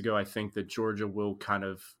 3 weeks ago. I think that Georgia will kind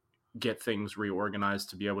of get things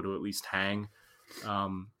reorganized to be able to at least hang.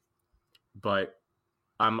 But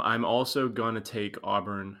I'm also going to take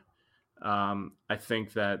Auburn. I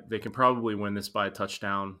think that they can probably win this by a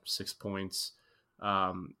touchdown, 6 points.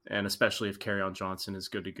 And especially if Kerryon Johnson is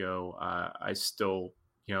good to go, I still,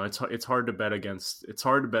 it's hard to bet against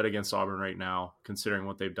Auburn right now, considering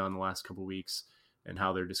what they've done the last couple of weeks and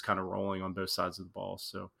how they're just kind of rolling on both sides of the ball.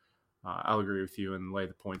 So I'll agree with you and lay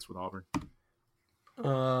the points with Auburn.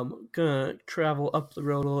 Gonna travel up the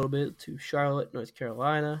road a little bit to Charlotte, North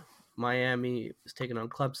Carolina. Miami is taking on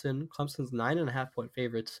Clemson. Clemson's 9.5-point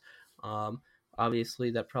favorites. Obviously,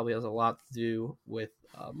 that probably has a lot to do with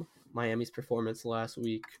Miami's performance last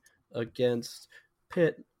week against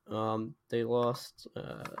Pitt. They lost,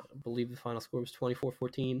 I believe the final score was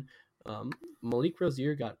 24-14. Malik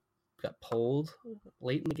Rozier got pulled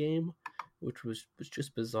late in the game, which was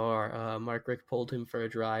just bizarre. Mark Richt pulled him for a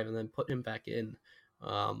drive and then put him back in.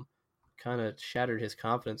 Kind of shattered his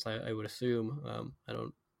confidence, I would assume. I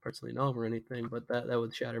don't personally know him or anything, but that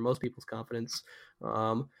would shatter most people's confidence.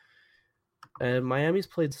 And Miami's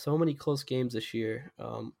played so many close games this year,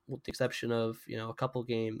 with the exception of a couple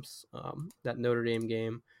games, that Notre Dame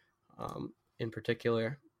game in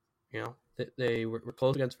particular. They were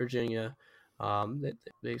close against Virginia.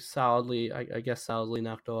 They solidly, I guess,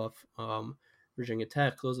 knocked off Virginia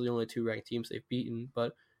Tech. Those are the only two ranked teams they've beaten.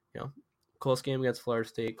 But close game against Florida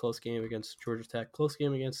State, close game against Georgia Tech, close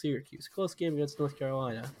game against Syracuse, close game against North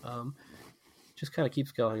Carolina. Just kind of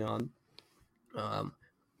keeps going on.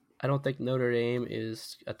 I don't think Notre Dame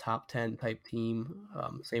is a top 10 type team.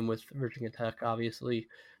 Same with Virginia Tech, obviously.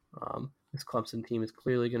 This Clemson team is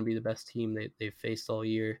clearly going to be the best team they've faced all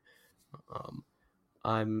year.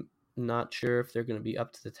 I'm not sure if they're going to be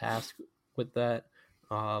up to the task with that.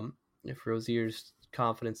 If Rozier's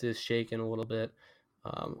confidence is shaken a little bit,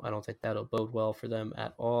 I don't think that'll bode well for them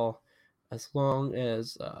at all. As long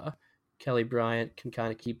as Kelly Bryant can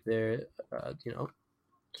kind of keep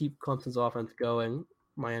keep Clemson's offense going,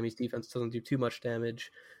 Miami's defense doesn't do too much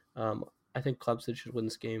damage. I think Clemson should win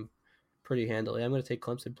this game pretty handily. I'm going to take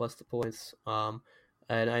Clemson plus the points.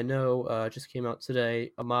 And I know just came out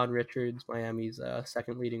today, Ahmad Richards, Miami's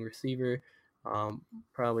second leading receiver,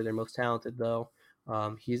 probably their most talented though.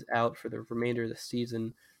 He's out for the remainder of the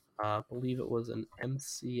season. I believe it was an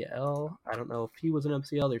MCL. I don't know if he was an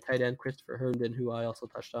MCL. Their tight end, Christopher Herndon, who I also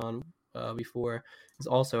touched on before, is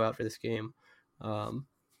also out for this game.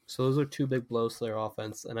 So those are two big blows to their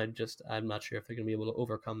offense, and I'm not sure if they're going to be able to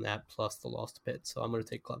overcome that, plus the loss to Pitt. So I'm going to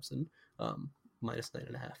take Clemson minus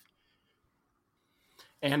 9.5.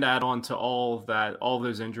 And add on to all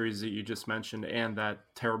those injuries that you just mentioned, and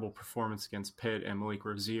that terrible performance against Pitt and Malik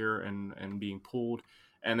Rozier and being pulled.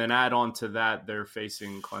 And then add on to that, they're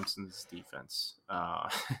facing Clemson's defense.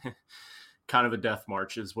 Kind of a death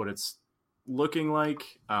march is what it's looking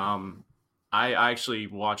like. I actually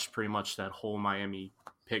watched pretty much that whole Miami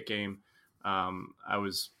Pitt game. I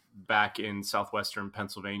was back in southwestern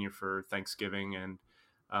Pennsylvania for Thanksgiving, and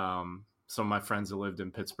some of my friends that lived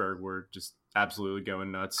in Pittsburgh were just absolutely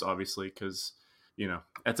going nuts, obviously, because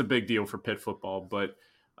that's a big deal for Pitt football. But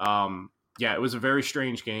yeah, it was a very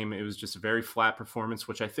strange game. It was just a very flat performance,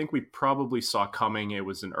 which I think we probably saw coming. It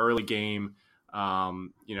was an early game,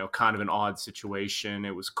 kind of an odd situation.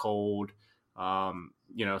 It was cold,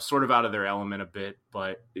 sort of out of their element a bit.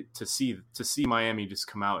 But to see Miami just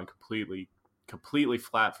come out and completely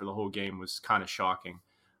flat for the whole game was kind of shocking.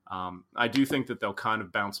 I do think that they'll kind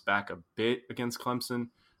of bounce back a bit against Clemson,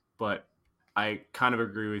 but I kind of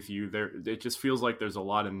agree with you. It just feels like there's a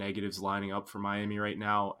lot of negatives lining up for Miami right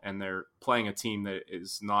now, and they're playing a team that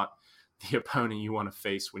is not the opponent you want to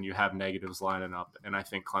face when you have negatives lining up, and I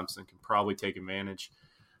think Clemson can probably take advantage.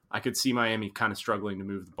 I could see Miami kind of struggling to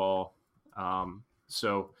move the ball.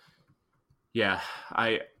 So, yeah,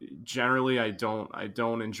 I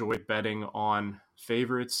don't enjoy betting on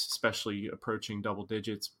favorites, especially approaching double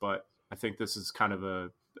digits, but I think this is kind of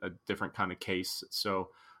a different kind of case. So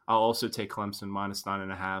I'll also take Clemson minus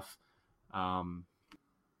 9.5.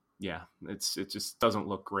 Yeah, it just doesn't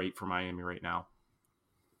look great for Miami right now.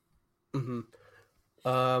 Mm-hmm.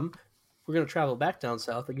 We're going to travel back down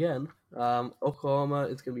south again. Oklahoma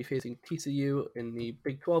is going to be facing TCU in the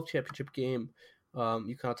Big 12 championship game.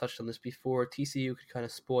 You kind of touched on this before. TCU could kind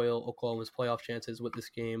of spoil Oklahoma's playoff chances with this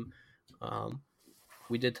game.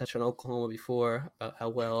 We did touch on Oklahoma before about how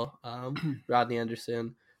well Rodney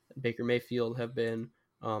Anderson and Baker Mayfield have been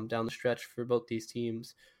down the stretch for both these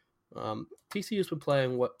teams. TCU's been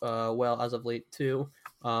playing well as of late too.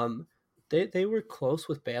 They were close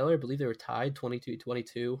with Baylor. I believe they were tied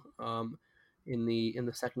 22-22 in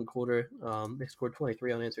the second quarter. They scored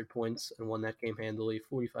 23 unanswered points and won that game handily,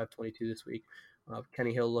 45-22 this week.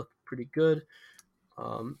 Kenny Hill looked pretty good.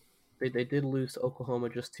 they did lose to Oklahoma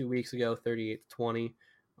just 2 weeks ago, 38-20.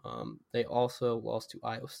 They also lost to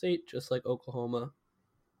Iowa State, just like Oklahoma.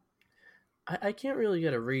 I can't really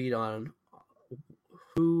get a read on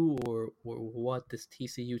who or what this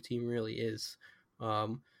TCU team really is.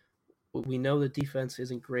 We know the defense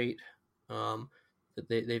isn't great.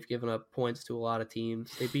 They've given up points to a lot of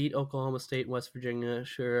teams. They beat Oklahoma State and West Virginia,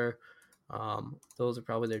 sure. Those are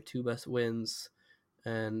probably their two best wins.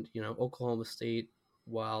 And, Oklahoma State,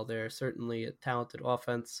 while they're certainly a talented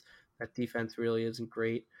offense, that defense really isn't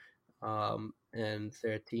great. And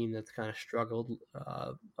they're a team that's kind of struggled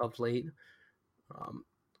of late.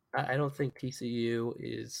 I don't think TCU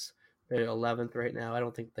is they're 11th right now. I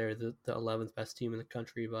don't think they're the 11th best team in the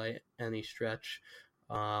country by any stretch.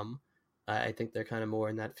 I think they're kind of more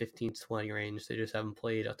in that 15-20 range. They just haven't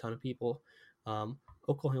played a ton of people.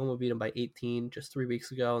 Oklahoma beat them by 18 just 3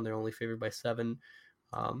 weeks ago, and they're only favored by 7.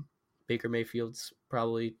 Baker Mayfield's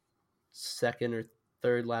probably second or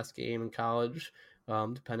third last game in college,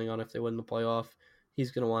 depending on if they win the playoff.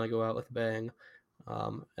 He's going to want to go out with a bang.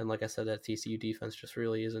 And like I said, that TCU defense just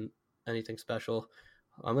really isn't anything special.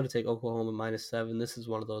 I'm going to take Oklahoma -7. This is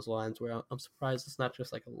one of those lines where I'm surprised it's not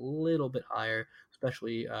just like a little bit higher,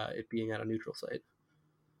 especially it being at a neutral site.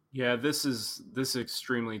 Yeah, this is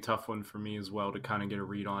extremely tough one for me as well to kind of get a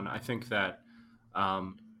read on. I think that,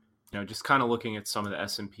 just kind of looking at some of the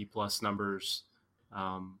S&P Plus numbers,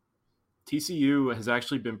 TCU has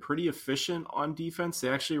actually been pretty efficient on defense. They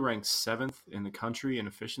actually rank 7th in the country in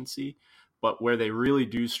efficiency, but where they really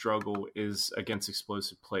do struggle is against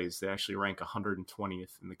explosive plays. They actually rank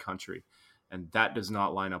 120th in the country, and that does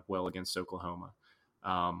not line up well against Oklahoma.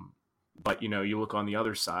 But, you look on the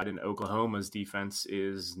other side, and Oklahoma's defense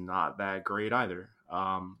is not that great either.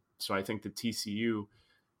 So I think the TCU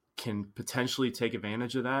can potentially take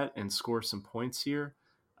advantage of that and score some points here.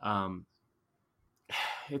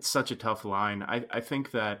 It's such a tough line. I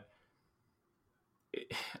think that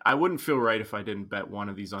I wouldn't feel right if I didn't bet one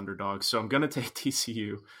of these underdogs. So I'm going to take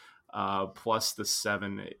TCU plus the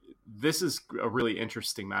 7. This is a really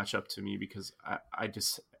interesting matchup to me because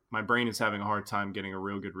my brain is having a hard time getting a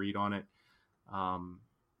real good read on it.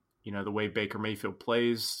 The way Baker Mayfield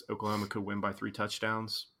plays, Oklahoma could win by 3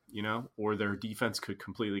 touchdowns, or their defense could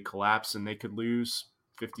completely collapse and they could lose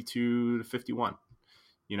 52-51.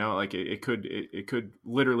 It could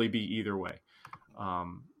literally be either way.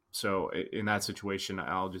 So in that situation,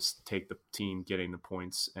 I'll just take the team getting the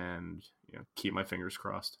points and keep my fingers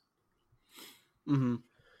crossed.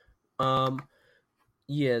 Mm-hmm.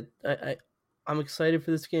 Yeah, I'm excited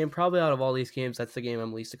for this game. Probably out of all these games, that's the game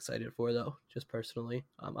I'm least excited for, though, just personally.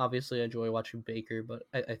 Obviously, I enjoy watching Baker, but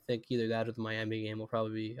I think either that or the Miami game will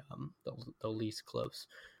probably be the least close.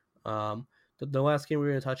 The last game we're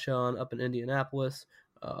going to touch on up in Indianapolis,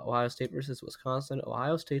 Ohio State versus Wisconsin.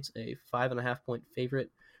 Ohio State's a 5.5-point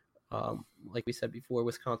favorite. Like we said before,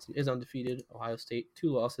 Wisconsin is undefeated. Ohio State,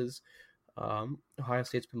 2 losses. Ohio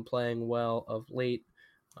State's been playing well of late.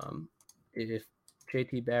 If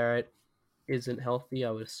JT Barrett isn't healthy,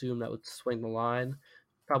 I would assume that would swing the line.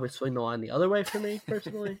 Probably swing the line the other way for me,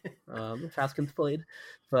 personally, if Haskins played.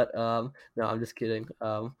 But, no, I'm just kidding.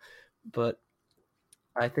 But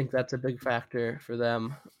I think that's a big factor for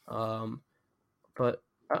them. But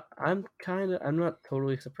I'm not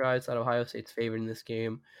totally surprised that Ohio State's favored in this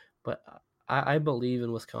game, but I believe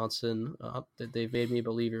in Wisconsin. That they've made me a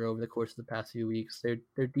believer over the course of the past few weeks.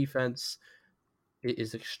 Their defense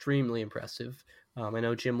is extremely impressive. I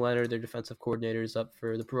know Jim Leonard, their defensive coordinator, is up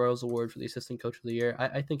for the Broyles Award for the Assistant Coach of the Year.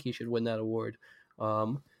 I think he should win that award.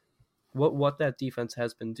 What that defense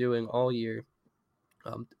has been doing all year,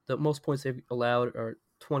 the most points they've allowed are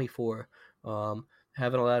 24.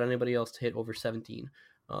 Haven't allowed anybody else to hit over 17.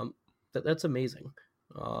 That's amazing.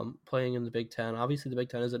 Playing in the Big Ten. Obviously, the Big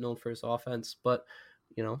Ten isn't known for its offense, but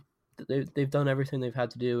they've done everything they've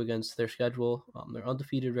had to do against their schedule. They're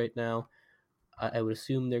undefeated right now. I would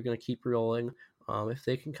assume they're going to keep rolling. If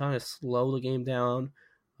they can kind of slow the game down,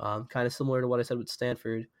 kind of similar to what I said with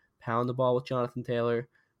Stanford, pound the ball with Jonathan Taylor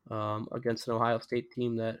against an Ohio State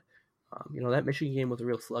team that, that Michigan game was a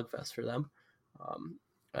real slugfest for them.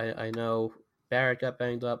 I know Barrett got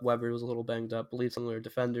banged up. Weber was a little banged up. I believe some of their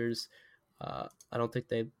defenders. I don't think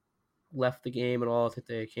they left the game at all. I think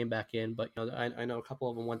they came back in, but I know a couple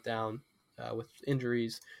of them went down with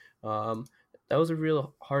injuries. That was a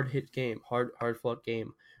real hard-hit game, hard-fought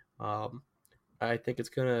game. I think it's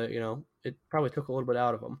gonna, it probably took a little bit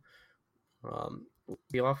out of them.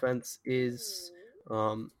 The offense is,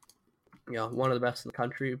 one of the best in the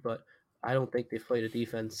country, but I don't think they've played a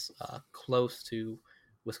defense close to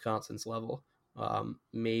Wisconsin's level.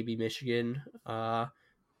 Maybe Michigan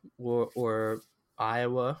or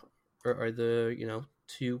Iowa are the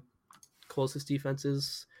two closest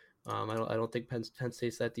defenses. I don't think Penn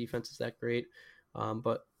State's that defense is that great,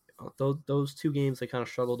 but those two games they kind of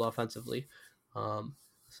struggled offensively.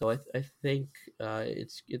 So I think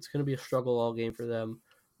it's going to be a struggle all game for them.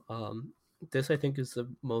 This I think is the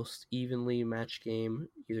most evenly matched game,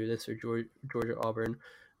 either this or Georgia Auburn,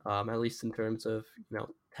 at least in terms of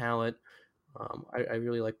talent. I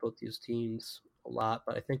really like both these teams a lot,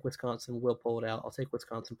 but I think Wisconsin will pull it out. I'll take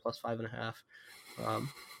Wisconsin plus 5.5.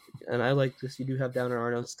 And I like this. You do have down in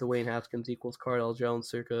our notes Dwayne Haskins equals Cardale Jones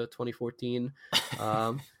circa 2014.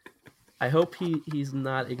 I hope he's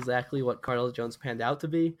not exactly what Cardale Jones panned out to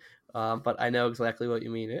be, but I know exactly what you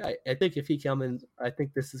mean. I think if he come in, I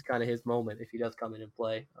think this is kind of his moment if he does come in and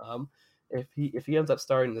play. If he ends up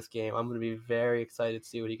starting this game, I'm going to be very excited to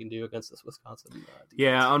see what he can do against this Wisconsin defense.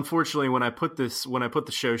 Yeah, unfortunately, when I put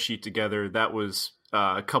the show sheet together, that was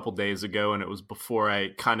a couple days ago, and it was before I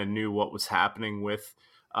kind of knew what was happening with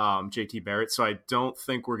JT Barrett. So I don't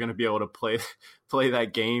think we're going to be able to play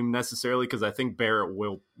that game necessarily, because I think Barrett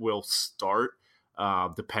will start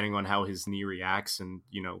depending on how his knee reacts, and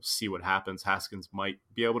see what happens. Haskins might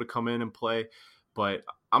be able to come in and play, but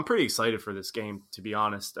I'm pretty excited for this game, to be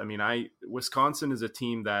honest. I mean, Wisconsin is a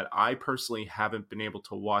team that I personally haven't been able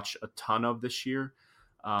to watch a ton of this year.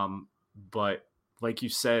 But like you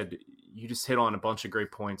said, you just hit on a bunch of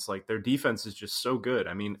great points. Like, their defense is just so good.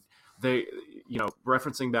 I mean, they,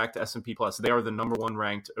 referencing back to S&P Plus, they are the number 1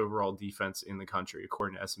 ranked overall defense in the country,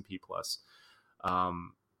 according to S&P Plus.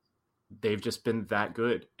 They've just been that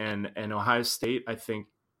good. And Ohio State, I think,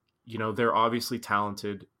 they're obviously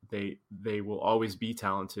talented. They will always be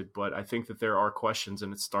talented, but I think that there are questions,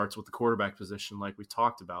 and it starts with the quarterback position, like we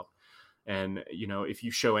talked about. And, if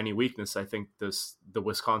you show any weakness, I think the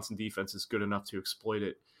Wisconsin defense is good enough to exploit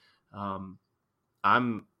it.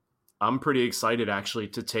 I'm pretty excited, actually,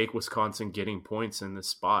 to take Wisconsin getting points in this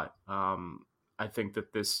spot. I think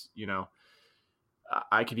that this,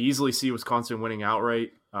 I could easily see Wisconsin winning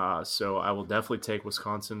outright. So I will definitely take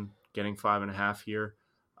Wisconsin getting 5.5 here.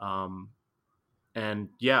 And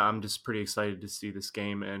yeah, I'm just pretty excited to see this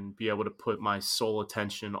game and be able to put my sole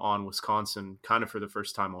attention on Wisconsin kind of for the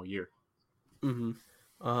first time all year.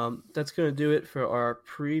 Mm-hmm. That's going to do it for our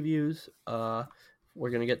previews. We're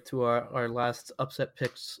going to get to our last upset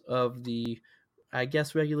picks of the, I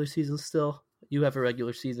guess, regular season still. You have a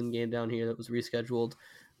regular season game down here that was rescheduled.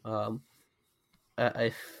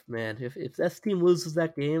 If this team loses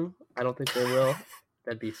that game, I don't think they will.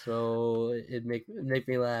 That'd be so. It'd make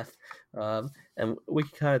me laugh. And we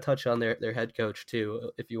can kind of touch on their head coach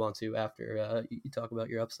too, if you want to, after you talk about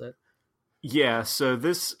your upset. Yeah. So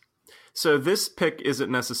this pick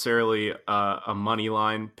isn't necessarily a money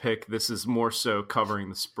line pick. This is more so covering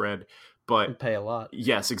the spread. But you pay a lot.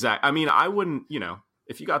 Yes, exactly. I mean, I wouldn't.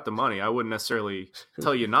 If you got the money, I wouldn't necessarily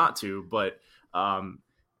tell you not to. But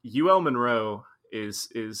UL Monroe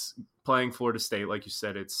is playing Florida State, like you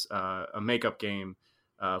said. It's a makeup game.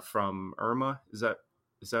 From Irma, is that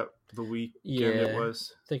the weekend it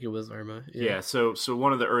was? I think it was Irma. Yeah. So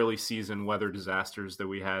one of the early season weather disasters that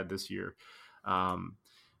we had this year. UL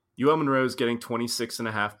Monroe is getting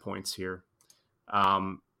 26.5 points here.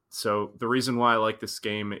 So the reason why I like this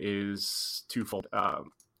game is twofold.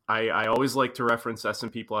 I always like to reference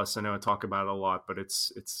S&P Plus. I know I talk about it a lot, but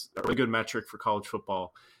it's a really good metric for college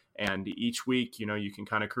football. And each week, you can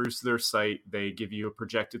kind of cruise to their site. They give you a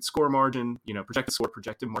projected score margin, projected score,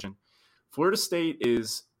 projected margin. Florida State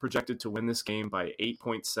is projected to win this game by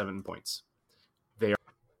 8.7 points. They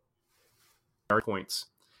are points.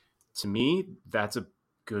 To me, that's a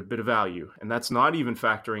good bit of value. And that's not even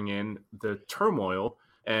factoring in the turmoil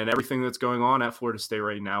and everything that's going on at Florida State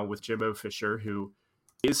right now with Jimbo Fisher, who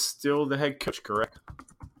is still the head coach, correct?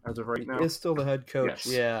 As of right now? He is still the head coach.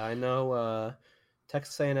 Yes. Yeah, I know.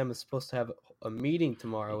 Texas A&M is supposed to have a meeting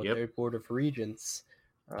tomorrow with their Board of Regents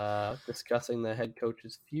discussing the head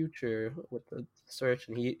coach's future with the search,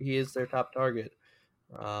 and he is their top target.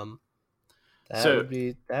 That would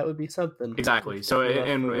be something. Exactly. So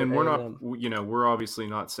and we're not, we're obviously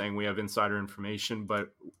not saying we have insider information,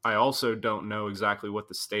 but I also don't know exactly what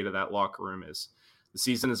the state of that locker room is. The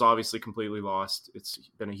season is obviously completely lost. It's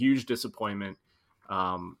been a huge disappointment.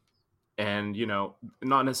 And,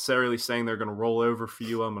 not necessarily saying they're going to roll over for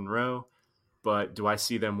UL Monroe, but do I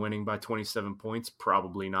see them winning by 27 points?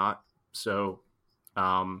 Probably not. So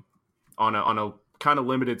on a kind of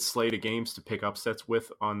limited slate of games to pick upsets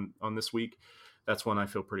with on this week, that's one I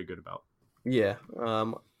feel pretty good about. Yeah,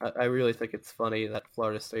 I really think it's funny that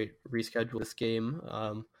Florida State rescheduled this game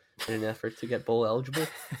in an effort to get bowl eligible.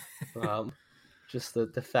 Just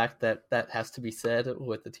the fact that has to be said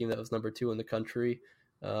with the team that was number 2 in the country.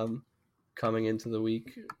 coming into the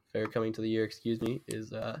year,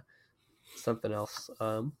 is something else.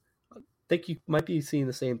 I think you might be seeing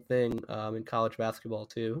the same thing in college basketball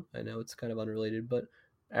too. I know it's kind of unrelated, but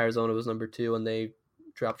Arizona was number 2 and they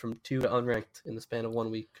dropped from 2 to unranked in the span of 1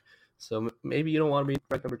 week. So maybe you don't want to be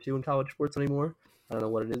ranked number 2 in college sports anymore. I don't know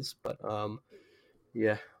what it is, but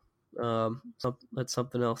that's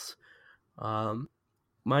something else.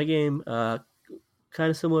 My game, kind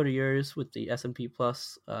of similar to yours with the S&P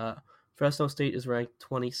Plus. Fresno State is ranked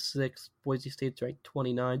 26th. Boise State's ranked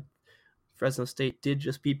 29th. Fresno State did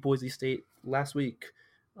just beat Boise State last week,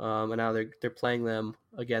 and now they're playing them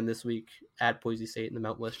again this week at Boise State in the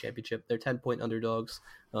Mountain West Championship. They're 10-point underdogs.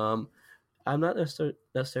 I'm not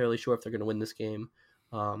necessarily sure if they're going to win this game.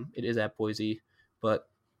 It is at Boise, but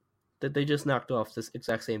that they just knocked off this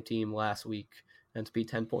exact same team last week, and to be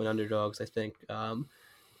 10-point underdogs, I think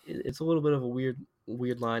it's a little bit of a weird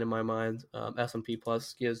line in my mind. S&P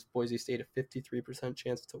Plus gives Boise State a 53%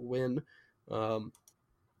 chance to win.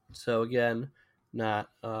 So again, they're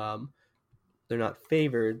not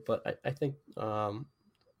favored, but I think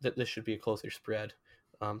that this should be a closer spread,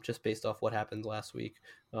 just based off what happened last week.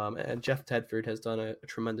 And Jeff Tedford has done a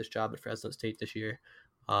tremendous job at Fresno State this year.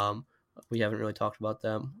 We haven't really talked about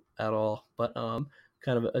them at all, but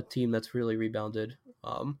kind of a team that's really rebounded.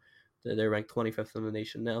 They're ranked 25th in the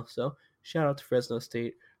nation now. So shout out to Fresno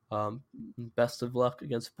State. Best of luck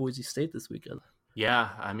against Boise State this weekend. Yeah,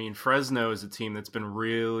 I mean, Fresno is a team that's been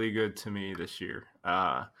really good to me this year.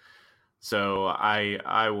 So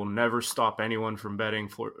I will never stop anyone from betting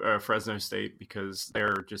for Fresno State because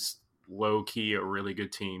they're just low-key a really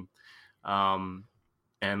good team. And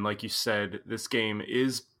like you said, this game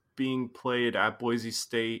is being played at Boise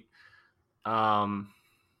State,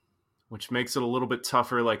 which makes it a little bit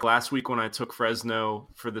tougher. Like last week when I took Fresno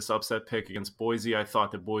for this upset pick against Boise, I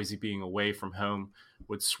thought that Boise being away from home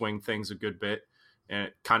would swing things a good bit. And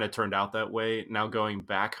it kind of turned out that way. Now going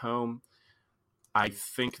back home, I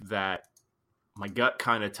think that my gut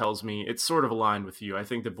kind of tells me it's sort of aligned with you. I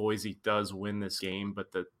think that Boise does win this game,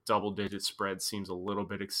 but the double-digit spread seems a little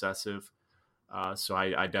bit excessive. So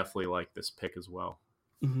I definitely like this pick as well.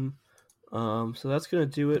 Mm-hmm. So that's going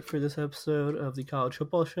to do it for this episode of the College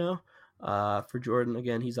Football Show. For Jordan,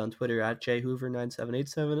 again, he's on Twitter at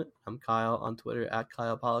jhoover9787. I'm Kyle on Twitter at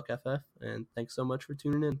KylePollockFF. And thanks so much for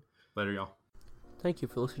tuning in. Later, y'all. Thank you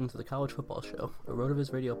for listening to the College Football Show, a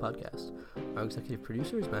RotoViz Radio podcast. Our executive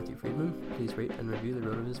producer is Matthew Friedman. Please rate and review the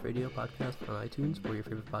RotoViz Radio podcast on iTunes or your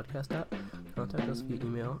favorite podcast app. Contact us via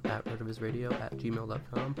email at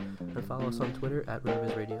rotovizradio@gmail.com and follow us on Twitter at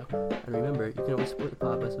RotoVizRadio. And remember, you can always support the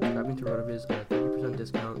pod by subscribing to RotoViz at a 30%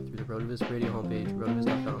 discount through the RotoViz Radio homepage,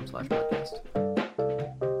 rotoviz.com/podcast.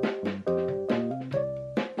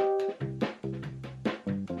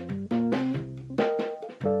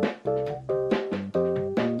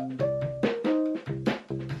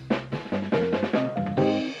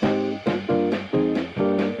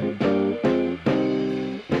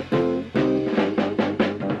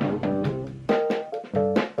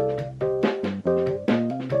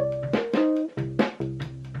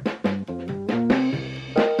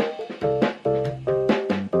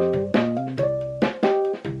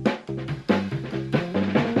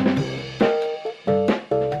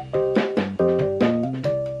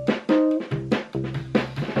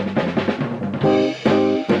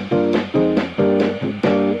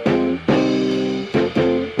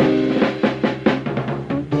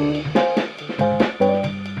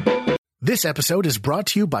 This episode is brought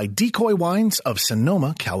to you by Decoy Wines of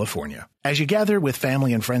Sonoma, California. As you gather with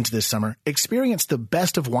family and friends this summer, experience the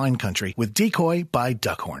best of wine country with Decoy by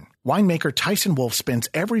Duckhorn. Winemaker Tyson Wolf spends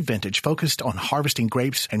every vintage focused on harvesting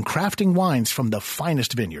grapes and crafting wines from the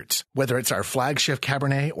finest vineyards. Whether it's our flagship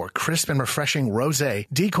Cabernet or crisp and refreshing Rosé,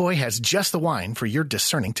 Decoy has just the wine for your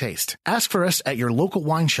discerning taste. Ask for us at your local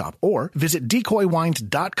wine shop or visit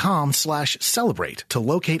decoywines.com/celebrate to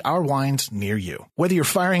locate our wines near you. Whether you're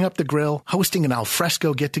firing up the grill, hosting an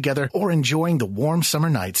alfresco get-together, or enjoying the warm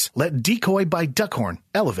summer nights, let Decoy by Duckhorn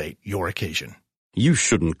elevate your occasion. You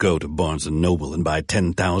shouldn't go to Barnes & Noble and buy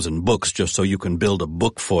 10,000 books just so you can build a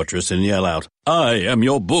book fortress and yell out, "I am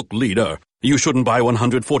your book leader." You shouldn't buy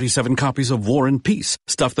 147 copies of War and Peace,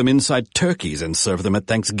 stuff them inside turkeys, and serve them at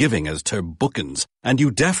Thanksgiving as turbookins. And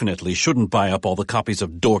you definitely shouldn't buy up all the copies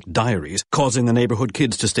of Dork Diaries, causing the neighborhood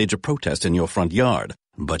kids to stage a protest in your front yard.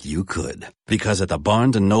 But you could, because at the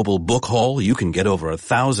Barnes & Noble Book Haul, you can get over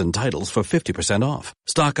 1,000 titles for 50% off.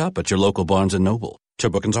 Stock up at your local Barnes & Noble.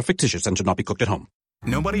 Turbookins are fictitious and should not be cooked at home.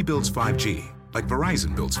 Nobody builds 5G like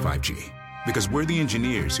Verizon builds 5G. Because we're the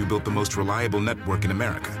engineers who built the most reliable network in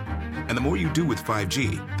America. And the more you do with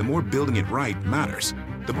 5G, the more building it right matters.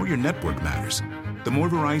 the more your network matters. The more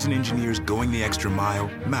Verizon engineers going the extra mile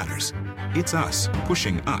matters. It's us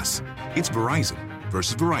pushing us. It's Verizon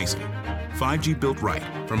versus Verizon. 5G built right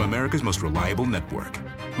from America's most reliable network.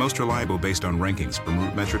 Most reliable based on rankings from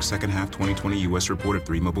RootMetrics second half 2020 U.S. report of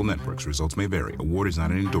 3 mobile networks. Results may vary. Award is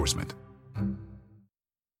not an endorsement.